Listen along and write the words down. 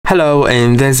Hello,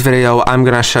 in this video I'm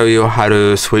gonna show you how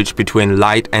to switch between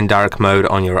light and dark mode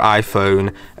on your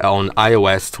iPhone on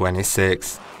iOS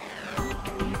 26.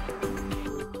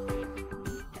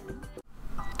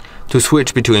 To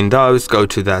switch between those, go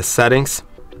to the settings.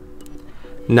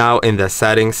 Now in the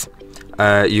settings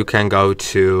you can go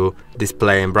to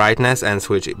display and brightness and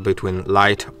switch between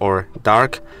light or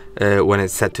dark. When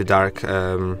it's set to dark,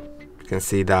 you can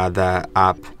see that the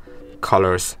app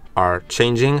colors are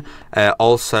changing.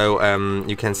 Also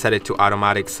you can set it to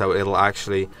automatic, so it'll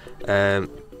actually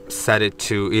set it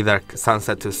to either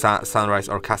sunset to sunrise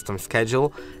or custom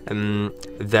schedule.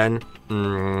 Then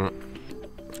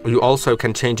you also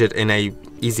can change it in a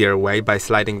easier way by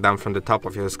sliding down from the top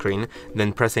of your screen,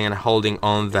 then pressing and holding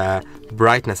on the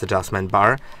brightness adjustment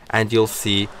bar, and you'll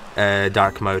see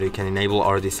dark mode. You can enable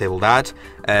or disable that.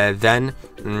 Then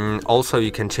also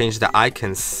you can change the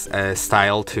icons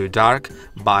style to dark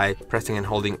by pressing and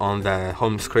holding on the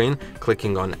home screen,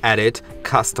 clicking on edit,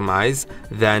 customize.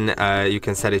 Then you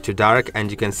can set it to dark, and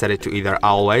you can set it to either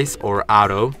always or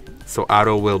auto. So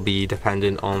auto will be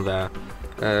dependent on the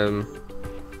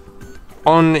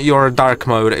on your dark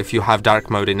mode, if you have dark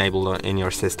mode enabled in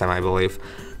your system, I believe.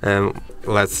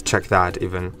 Let's check that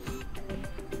even.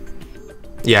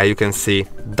 Yeah, you can see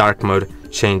dark mode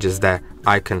changes the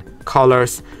icon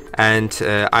colors. And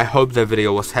I hope the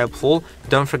video was helpful.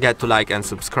 Don't forget to like and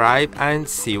subscribe, and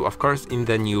see you of course in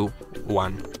the new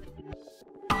one.